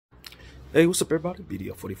Hey, what's up, everybody?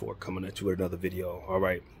 BDL44 coming at you with another video. All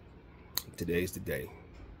right, today's the day.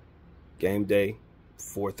 Game day,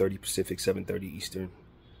 4:30 Pacific, 7:30 Eastern.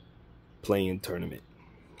 Play-in tournament.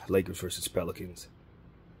 Lakers versus Pelicans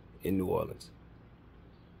in New Orleans.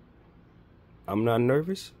 I'm not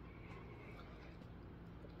nervous,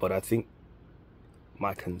 but I think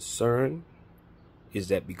my concern is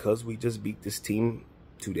that because we just beat this team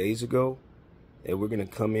 2 days ago, that we're going to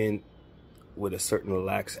come in with a certain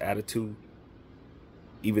lax attitude.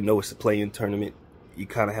 Even though it's a play-in tournament, you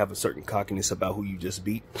kind of have a certain cockiness about who you just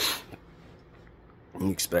beat. And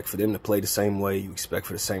you expect for them to play the same way. You expect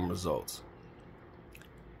for the same results.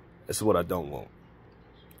 That's what I don't want.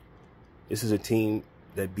 This is a team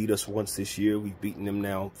that beat us once this year. We've beaten them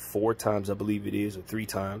now 4 times, I believe it is, or 3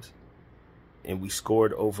 times. And we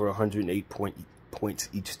scored over 108 points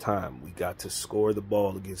each time. We got to score the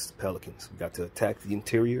ball against the Pelicans. We got to attack the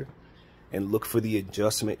interior and look for the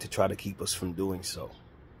adjustment to try to keep us from doing so.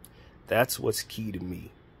 That's what's key to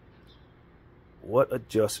me. What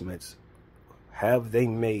adjustments have they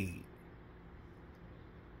made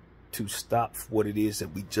to stop what it is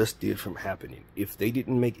that we just did from happening? If they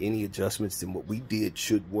didn't make any adjustments, then what we did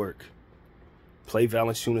should work. Play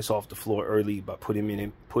Valanciunas off the floor early by putting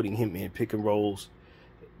him in pick and rolls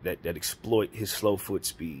that exploit his slow foot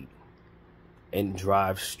speed, and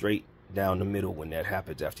drive straight down the middle when that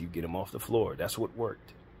happens after you get him off the floor. That's what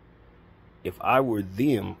worked. If I were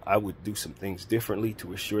them, I would do some things differently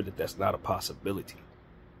to assure that that's not a possibility.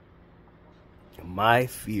 My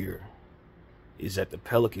fear is that the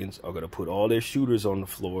Pelicans are going to put all their shooters on the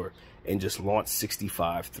floor and just launch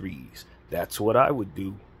 65 threes. That's what I would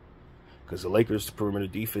do, because the Lakers' perimeter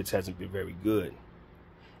defense hasn't been very good,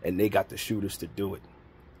 and they got the shooters to do it.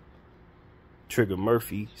 Trigger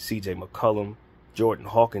Murphy, CJ McCollum, Jordan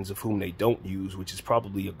Hawkins, of whom they don't use, which is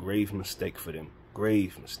probably a grave mistake for them.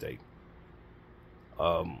 Grave mistake.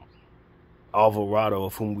 Alvarado,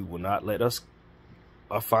 of whom we will not let us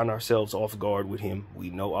find ourselves off guard with him. We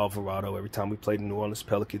know Alvarado. Every time we played the New Orleans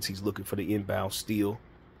Pelicans, he's looking for the inbound steal.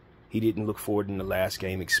 He didn't look for it in the last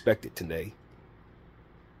game. Expect it today.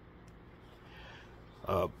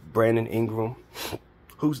 Brandon Ingram,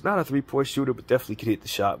 who's not a three-point shooter, but definitely could hit the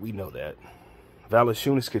shot. We know that.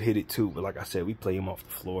 Valanciunas could hit it too, but like I said, we play him off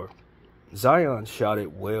the floor. Zion shot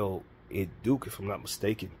it well at Duke, if I'm not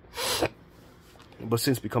mistaken. But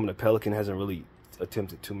since becoming a Pelican, hasn't really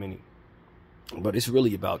attempted too many. But it's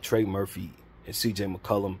really about Trey Murphy and CJ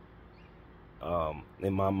McCollum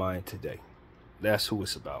in my mind today. That's who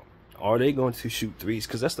it's about. Are they going to shoot threes?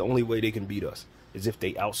 Because that's the only way they can beat us, is if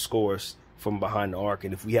they outscore us from behind the arc.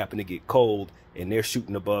 And if we happen to get cold and they're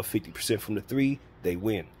shooting above 50% from the three, they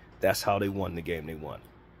win. That's how they won the game they won.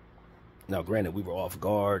 Now, granted, we were off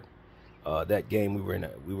guard. That game, we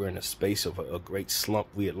were in a space of a great slump.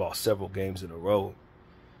 We had lost several games in a row.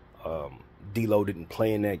 D'Lo didn't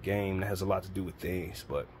play in that game. That has a lot to do with things,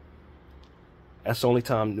 but that's the only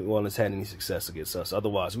time New Orleans had any success against us.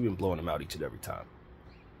 Otherwise, we've been blowing them out each and every time,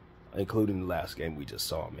 including the last game we just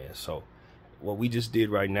saw, man. So what we just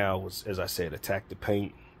did right now was, as I said, attack the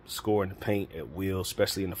paint, score in the paint at will,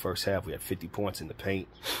 especially in the first half. We had 50 points in the paint,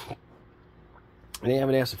 and they have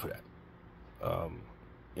an answer for that.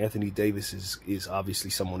 Anthony Davis is obviously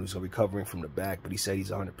someone who's recovering from the back, but he said he's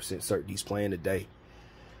 100% certain he's playing today.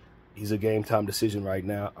 He's a game-time decision right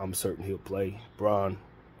now. I'm certain he'll play. Bron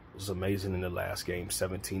was amazing in the last game.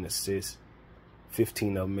 17 assists,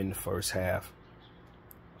 15 of them in the first half.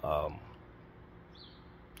 I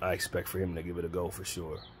expect for him to give it a go for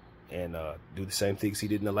sure. And do the same things he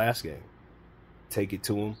did in the last game. Take it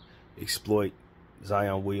to him. Exploit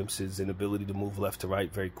Zion Williamson's inability to move left to right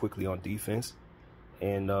very quickly on defense.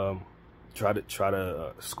 And try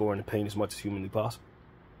to score in the paint as much as humanly possible.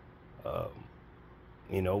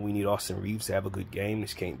 You know, we need Austin Reeves to have a good game.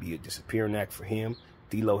 This can't be a disappearing act for him.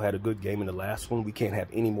 D'Lo had a good game in the last one. We can't have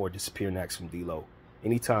any more disappearing acts from D'Lo.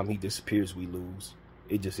 Anytime he disappears, we lose.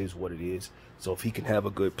 It just is what it is. So if he can have a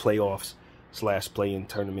good playoffs / play-in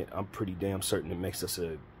tournament, I'm pretty damn certain it makes us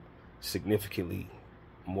a significantly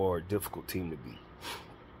more difficult team to beat.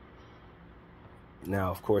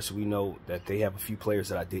 Now, of course, we know that they have a few players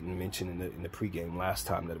that I didn't mention in the pregame last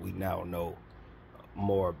time that we now know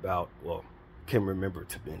more about. Well, can remember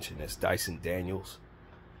to mention. That's Dyson Daniels,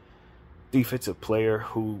 defensive player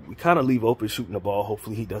who we kind of leave open shooting the ball.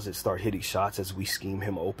 Hopefully he doesn't start hitting shots as we scheme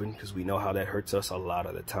him open, because we know how that hurts us a lot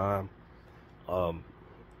of the time.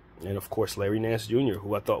 And of course, Larry Nance Jr.,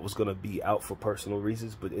 who I thought was going to be out for personal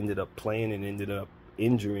reasons, but ended up playing and ended up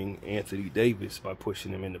injuring Anthony Davis by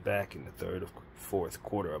pushing him in the back in the third or fourth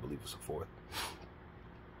quarter. I believe it was the fourth.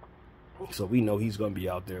 So we know he's going to be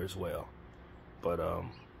out there as well. But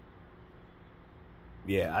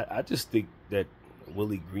Yeah, I just think that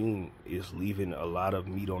Willie Green is leaving a lot of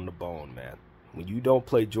meat on the bone, man. When you don't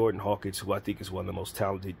play Jordan Hawkins, who I think is one of the most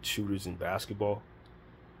talented shooters in basketball,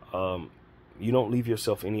 you don't leave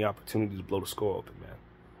yourself any opportunity to blow the score open, man.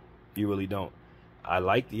 You really don't. I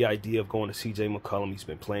like the idea of going to C.J. McCollum. He's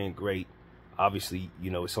been playing great. Obviously,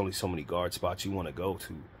 you know, it's only so many guard spots you want to go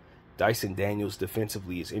to. Dyson Daniels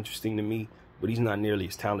defensively is interesting to me, but he's not nearly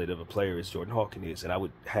as talented of a player as Jordan Hawkins is, and I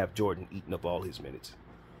would have Jordan eating up all his minutes.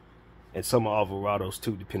 And some of Alvarado's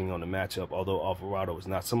too, depending on the matchup, although Alvarado is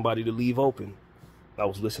not somebody to leave open. I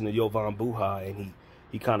was listening to Jovan Buha, and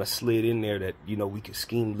he kind of slid in there that, you know, we could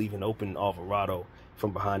scheme leaving open Alvarado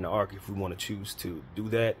from behind the arc if we want to choose to do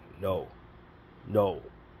that. No,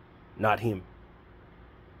 not him.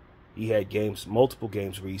 He had games, multiple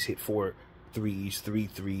games where he's hit 4 threes, 3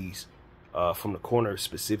 threes from the corner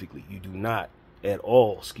specifically. You do not at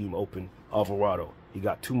all scheme open Alvarado. He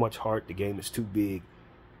got too much heart. The game is too big.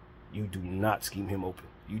 You do not scheme him open.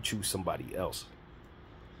 You choose somebody else.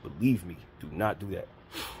 Believe me, do not do that.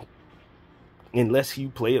 Unless you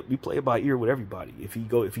play it, we play it by ear with everybody. If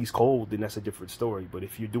he's cold, then that's a different story. But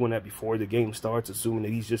if you're doing that before the game starts, assuming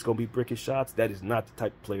that he's just gonna be bricking shots, that is not the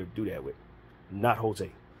type of player to do that with. Not Jose.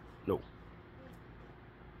 No.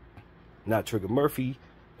 Not Trigger Murphy,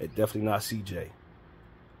 and definitely not CJ.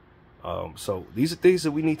 So these are things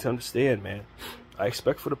that we need to understand, man. I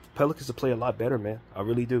expect for the Pelicans to play a lot better, man. I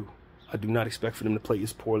really do. I do not expect for them to play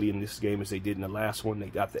as poorly in this game as they did in the last one. They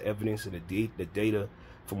got the evidence and the data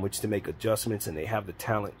from which to make adjustments, and they have the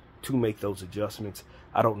talent to make those adjustments.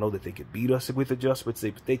 I don't know that they could beat us with adjustments,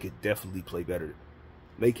 but they could definitely play better.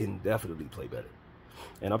 They can definitely play better.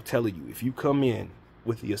 And I'm telling you, if you come in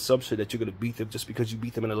with the assumption that you're going to beat them just because you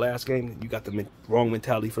beat them in the last game, you got the wrong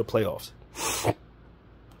mentality for the playoffs.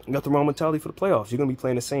 You got the wrong mentality for the playoffs. You're going to be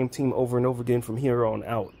playing the same team over and over again from here on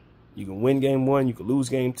out. You can win game 1, you can lose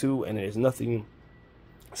game 2, and there's nothing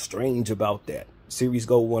strange about that. Series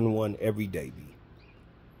go 1-1 every day, B.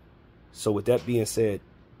 So with that being said,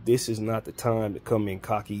 this is not the time to come in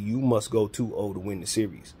cocky. You must go 2-0 to win the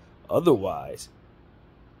series. Otherwise,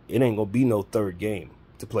 it ain't going to be no third game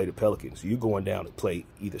to play the Pelicans. You're going down to play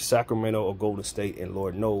either Sacramento or Golden State, and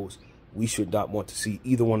Lord knows we should not want to see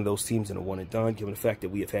either one of those teams in a one and done, given the fact that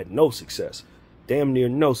we have had no success, damn near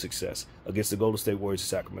no success, against the Golden State Warriors and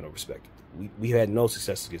Sacramento, respectively. We had no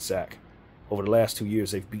success against Sac. Over the last 2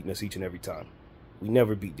 years, they've beaten us each and every time. We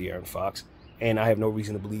never beat De'Aaron Fox, and I have no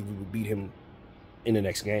reason to believe we would beat him in the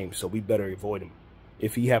next game, so we better avoid him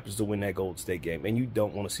if he happens to win that Golden State game. And you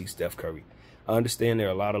don't want to see Steph Curry. I understand there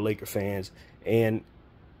are a lot of Laker fans and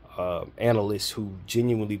analysts who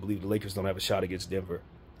genuinely believe the Lakers don't have a shot against Denver.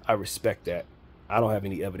 I respect that. I don't have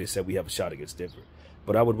any evidence that we have a shot against Denver.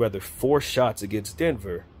 But I would rather 4 shots against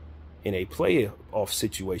Denver in a playoff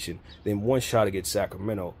situation than 1 shot against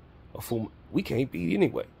Sacramento, of whom we can't beat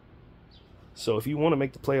anyway. So if you want to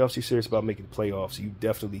make the playoffs, you're serious about making the playoffs, you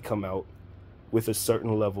definitely come out with a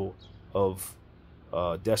certain level of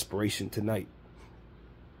desperation tonight.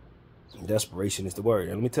 Desperation is the word.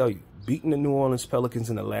 And let me tell you, beating the New Orleans Pelicans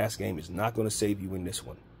in the last game is not going to save you in this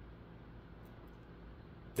one.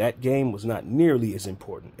 That game was not nearly as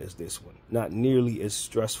important as this one. Not nearly as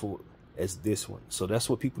stressful as this one. So that's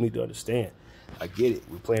what people need to understand. I get it.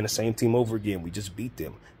 We're playing the same team over again. We just beat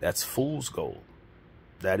them. That's fool's gold.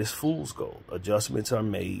 That is fool's gold. Adjustments are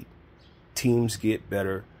made. Teams get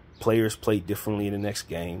better. Players play differently in the next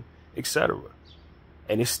game, etc.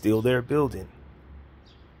 And it's still their building.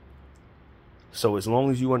 So as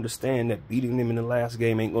long as you understand that beating them in the last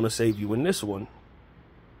game ain't going to save you in this one,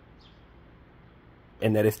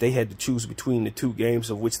 and that if they had to choose between the 2 games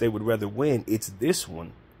of which they would rather win, it's this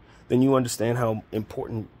one, then you understand how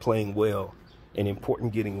important playing well and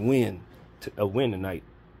important getting a win tonight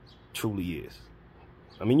truly is.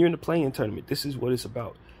 I mean, you're in the play-in tournament. This is what it's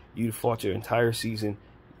about. You fought your entire season.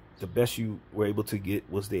 The best you were able to get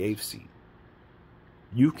was the 8th seed.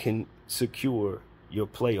 You can secure your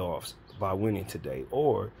playoffs by winning today,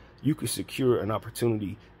 or you could secure an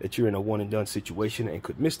opportunity that you're in a one-and-done situation and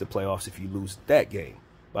could miss the playoffs if you lose that game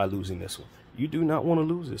by losing this one. You do not want to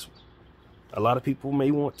lose this one. A lot of people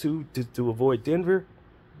may want to avoid Denver,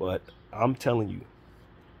 but I'm telling you,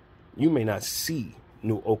 you may not see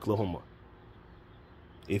New Oklahoma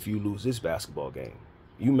if you lose this basketball game.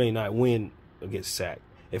 You may not win against Sac.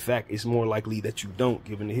 In fact, it's more likely that you don't,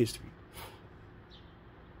 given the history.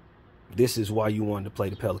 This is why you wanted to play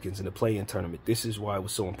the Pelicans in the play-in tournament. This is why it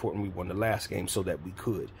was so important we won the last game, so that we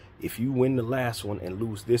could. If you win the last one and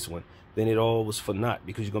lose this one, then it all was for naught,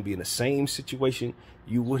 because you're going to be in the same situation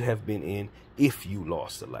you would have been in if you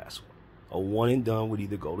lost the last one. A one and done would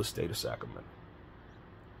either go to State or Sacramento.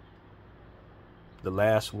 The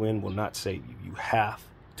last win will not save you. You have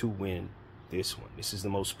to win this one. This is the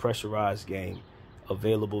most pressurized game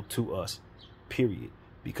available to us, period.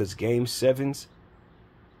 Because game sevens,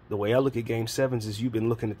 the way I look at game sevens is you've been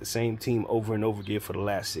looking at the same team over and over again for the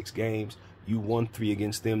last 6 games. You won 3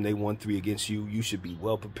 against them. They won 3 against you. You should be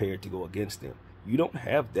well prepared to go against them. You don't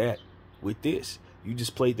have that with this. You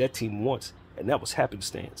just played that team once, and that was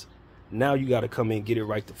happenstance. Now you got to come in and get it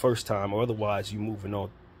right the first time, or otherwise you're moving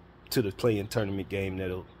on to the play-in tournament game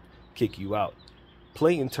that'll kick you out.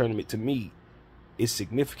 Play-in tournament, to me, is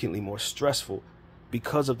significantly more stressful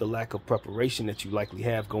because of the lack of preparation that you likely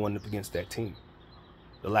have going up against that team.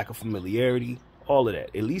 The lack of familiarity, all of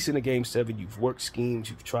that. At least in a game 7, you've worked schemes,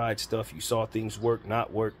 you've tried stuff, you saw things work,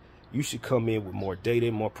 not work. You should come in with more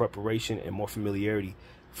data, more preparation, and more familiarity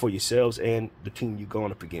for yourselves and the team you're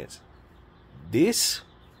going up against. This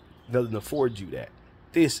doesn't afford you that.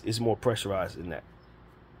 This is more pressurized than that.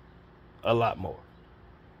 A lot more.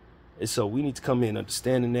 And so we need to come in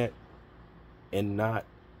understanding that and not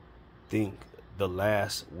think the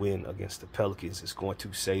last win against the Pelicans is going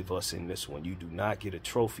to save us in this one. You do not get a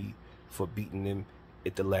trophy for beating them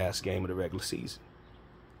at the last game of the regular season.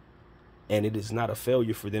 And it is not a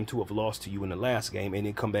failure for them to have lost to you in the last game and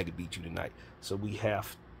then come back and beat you tonight. So we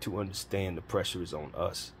have to understand the pressure is on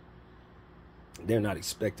us. They're not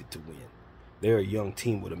expected to win. They're a young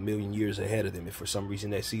team with 1,000,000 years ahead of them. If for some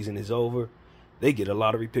reason that season is over, they get a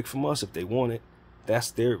lottery pick from us if they want it. That's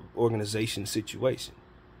their organization situation.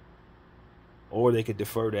 Or they could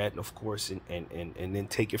defer that, of course, and then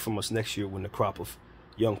take it from us next year when the crop of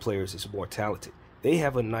young players is more talented. They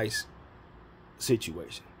have a nice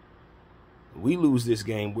situation. We lose this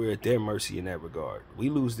game, we're at their mercy in that regard. We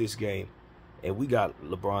lose this game, and we got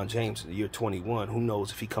LeBron James in the year 21. Who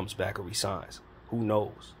knows if he comes back or resigns? Who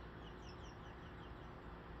knows?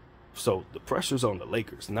 So the pressure's on the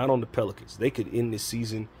Lakers, not on the Pelicans. They could end this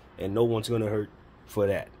season, and no one's going to hurt for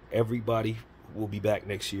that. Everybody will be back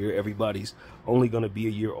next year. Everybody's only going to be a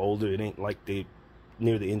year older. It ain't like they're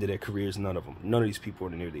near the end of their careers. None of them. None of these people are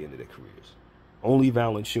near the end of their careers. Only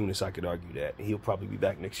Valanciunas, I could argue that. And he'll probably be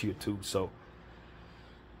back next year, too. So,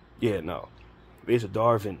 yeah, no. There's a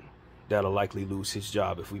Darvin that'll likely lose his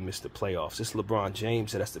job if we miss the playoffs. It's LeBron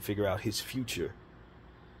James that has to figure out his future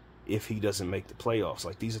if he doesn't make the playoffs.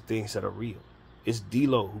 Like, these are things that are real. It's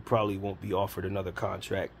D'Lo who probably won't be offered another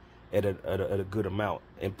contract at a good amount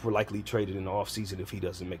and likely traded in the offseason if he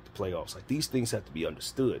doesn't make the playoffs. Like, these things have to be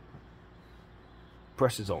understood.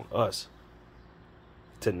 Pressure's on us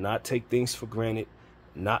to not take things for granted,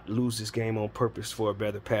 not lose this game on purpose for a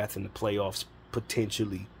better path in the playoffs,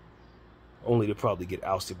 potentially, only to probably get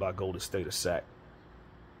ousted by Golden State or sacked.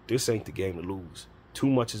 This ain't the game to lose. Too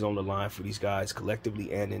much is on the line for these guys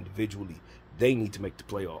collectively and individually. They need to make the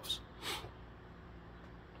playoffs.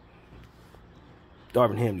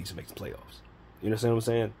 Darvin Ham needs to make the playoffs. You understand what I'm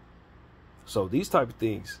saying? So these type of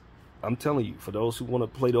things, I'm telling you, for those who want to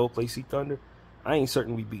play the OKC Thunder, I ain't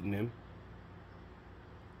certain we beating them.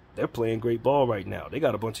 They're playing great ball right now. They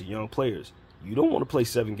got a bunch of young players. You don't want to play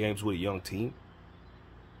 7 games with a young team.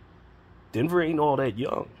 Denver ain't all that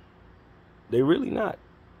young. They really not.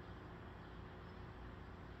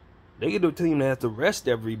 They get a team that has to rest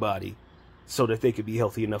everybody so that they could be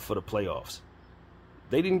healthy enough for the playoffs.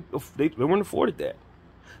 They weren't afforded that.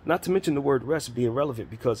 Not to mention the word rest being relevant,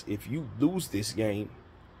 because if you lose this game,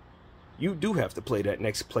 you do have to play that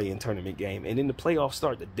next play-in tournament game. And then the playoffs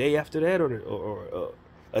start the day after that, or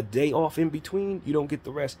a day off in between. You don't get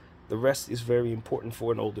the rest. The rest is very important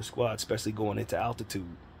for an older squad, especially going into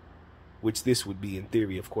altitude, which this would be in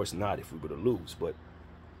theory, of course not if we were to lose. But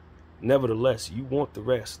nevertheless, you want the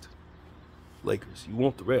rest. Lakers, you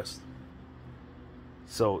want the rest.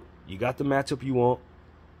 So you got the matchup you want.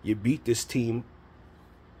 You beat this team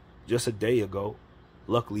just a day ago.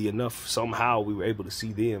 Luckily enough, somehow we were able to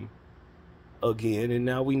see them again, and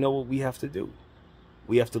now we know what we have to do.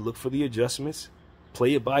 We have to look for the adjustments,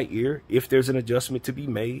 play it by ear. If there's an adjustment to be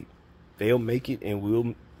made, they'll make it, and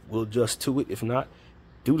we'll adjust to it. If not,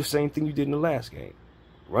 do the same thing you did in the last game.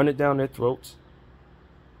 Run it down their throats.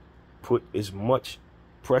 Put as much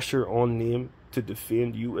pressure on them to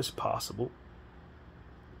defend you as possible.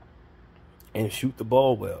 And shoot the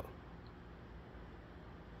ball well.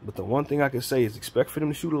 But the one thing I can say is expect for them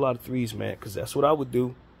to shoot a lot of threes, man, because that's what I would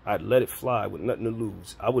do. I'd let it fly with nothing to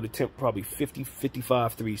lose. I would attempt probably 50,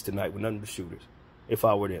 55 threes tonight with nothing but shooters if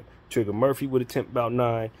I were them. Trigger Murphy would attempt about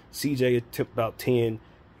 9. CJ would attempt about 10.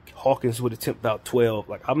 Hawkins would attempt about 12.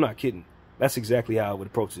 Like, I'm not kidding. That's exactly how I would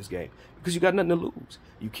approach this game. Because you got nothing to lose.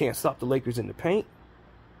 You can't stop the Lakers in the paint.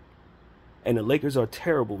 And the Lakers are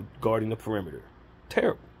terrible guarding the perimeter.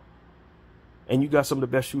 Terrible. And you got some of the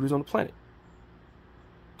best shooters on the planet.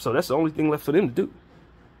 So that's the only thing left for them to do.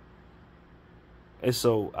 And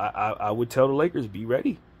so I would tell the Lakers, be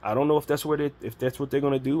ready. I don't know if that's what they're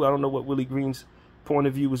going to do. I don't know what Willie Green's point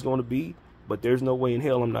of view is going to be, but there's no way in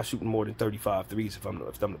hell I'm not shooting more than 35 threes if I'm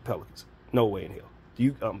the Pelicans. No way in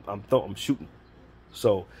hell. I'm shooting.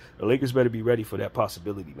 So the Lakers better be ready for that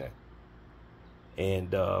possibility, man. And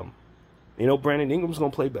Brandon Ingram's going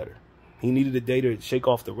to play better. He needed a day to shake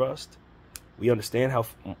off the rust. We understand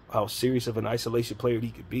how serious of an isolation player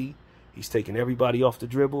he could be. He's taking everybody off the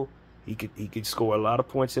dribble. He could score a lot of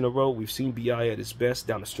points in a row. We've seen B.I. at his best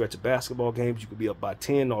down the stretch of basketball games. You could be up by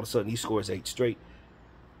 10. All of a sudden, he scores 8 straight.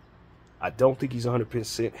 I don't think he's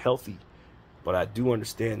 100% healthy, but I do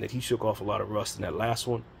understand that he shook off a lot of rust in that last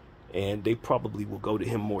one, and they probably will go to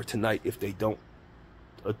him more tonight if they don't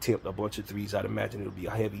attempt a bunch of threes. I'd imagine it'll be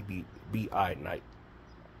a heavy B.I. night.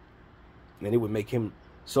 And it would make him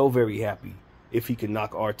so very happy if he can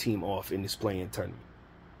knock our team off in this play-in tournament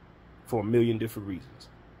for a million different reasons.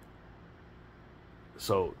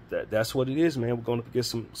 So that's what it is, man. We're going up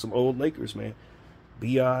against some old Lakers, man.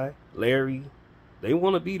 B.I., Larry, they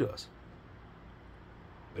want to beat us.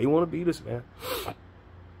 They want to beat us, man.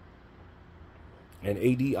 And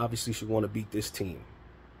AD obviously should want to beat this team.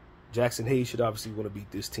 Jackson Hayes should obviously want to beat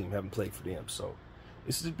this team, having played for them. So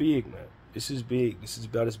this is big, man. This is big. This is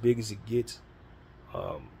about as big as it gets.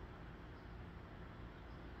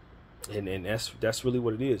 And that's really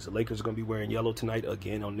what it is. The Lakers are going to be wearing yellow tonight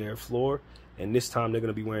again on their floor. And this time they're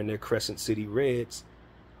going to be wearing their Crescent City Reds,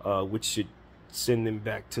 which should send them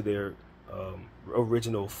back to their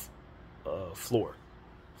original floor,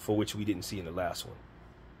 for which we didn't see in the last one.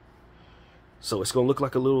 So it's going to look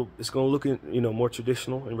like it's going to look, more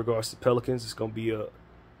traditional in regards to Pelicans. It's going to be a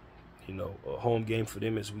home game for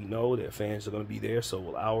them, as we know. Their fans are going to be there, so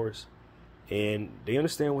will ours. And they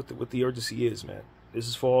understand what the urgency is, man. This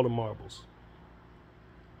is for all the marbles.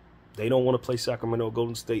 They don't want to play Sacramento or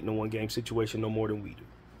Golden State in a one-game situation no more than we do.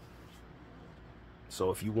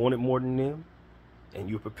 So if you want it more than them, and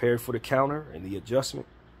you're prepared for the counter and the adjustment,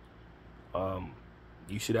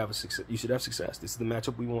 you should have success. You should have success. This is the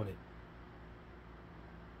matchup we wanted.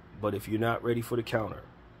 But if you're not ready for the counter,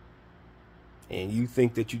 and you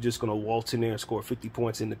think that you're just going to waltz in there and score 50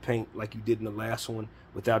 points in the paint like you did in the last one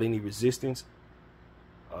without any resistance,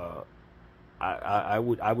 I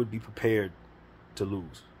would be prepared to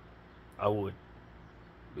lose. I would,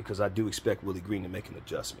 because I do expect Willie Green to make an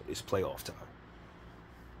adjustment. It's playoff time.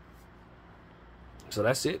 So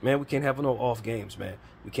that's it, man. We can't have no off games, man.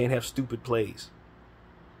 We can't have stupid plays.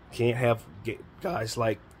 Can't have guys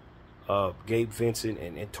like Gabe Vincent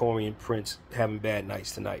and Taurean Prince having bad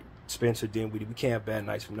nights tonight. Spencer Dinwiddie. We can't have bad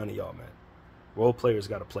nights from none of y'all, man. Role players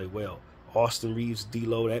got to play well. Austin Reeves,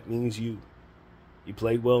 D-Lo, that means you. You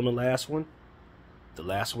played well in the last one. The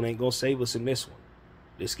last one ain't going to save us in this one.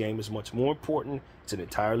 This game is much more important. It's an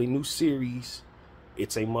entirely new series.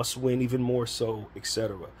 It's a must-win, even more so,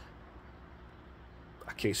 etc.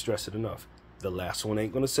 I can't stress it enough. The last one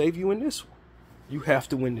ain't going to save you in this one. You have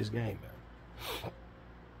to win this game, man.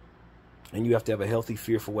 And you have to have a healthy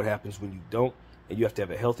fear for what happens when you don't. And you have to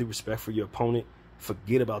have a healthy respect for your opponent.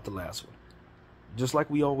 Forget about the last one. Just like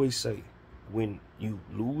we always say, when you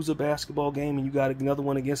lose a basketball game and you got another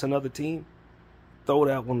one against another team, throw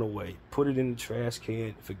that one away. Put it in the trash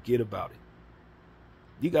can. Forget about it.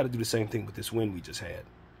 You got to do the same thing with this win we just had.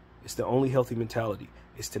 It's the only healthy mentality.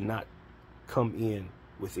 Is to not come in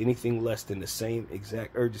with anything less than the same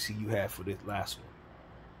exact urgency you had for this last one.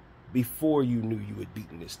 Before you knew you had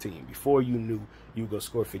beaten this team. Before you knew you were going to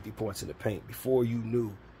score 50 points in the paint. Before you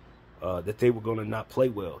knew that they were going to not play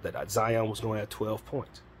well. That Zion was going to have 12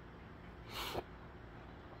 points.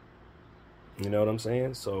 You know what I'm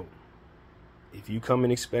saying? So if you come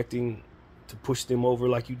in expecting to push them over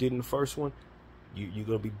like you did in the first one, you're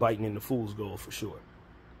going to be biting in the fool's goal for sure.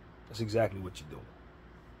 That's exactly what you're doing.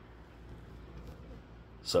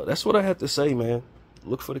 So that's what I have to say, man.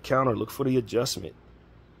 Look for the counter. Look for the adjustment.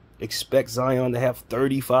 Expect Zion to have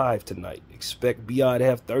 35 tonight. Expect B.I. to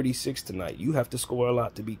have 36 tonight. You have to score a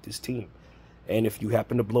lot to beat this team. And if you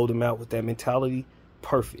happen to blow them out with that mentality,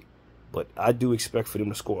 perfect. But I do expect for them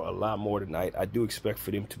to score a lot more tonight. I do expect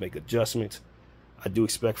for them to make adjustments. I do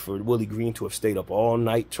expect for Willie Green to have stayed up all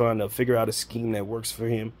night trying to figure out a scheme that works for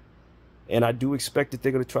him. And I do expect that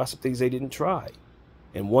they're going to try some things they didn't try.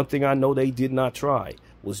 And one thing I know they did not try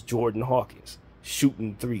was Jordan Hawkins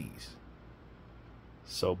shooting threes.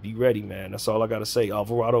 So be ready, man. That's all I got to say.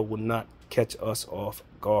 Alvarado will not catch us off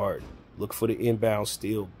guard. Look for the inbound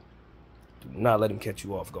steal. Do not let him catch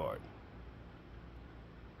you off guard.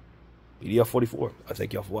 BDF 44. I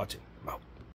thank y'all for watching.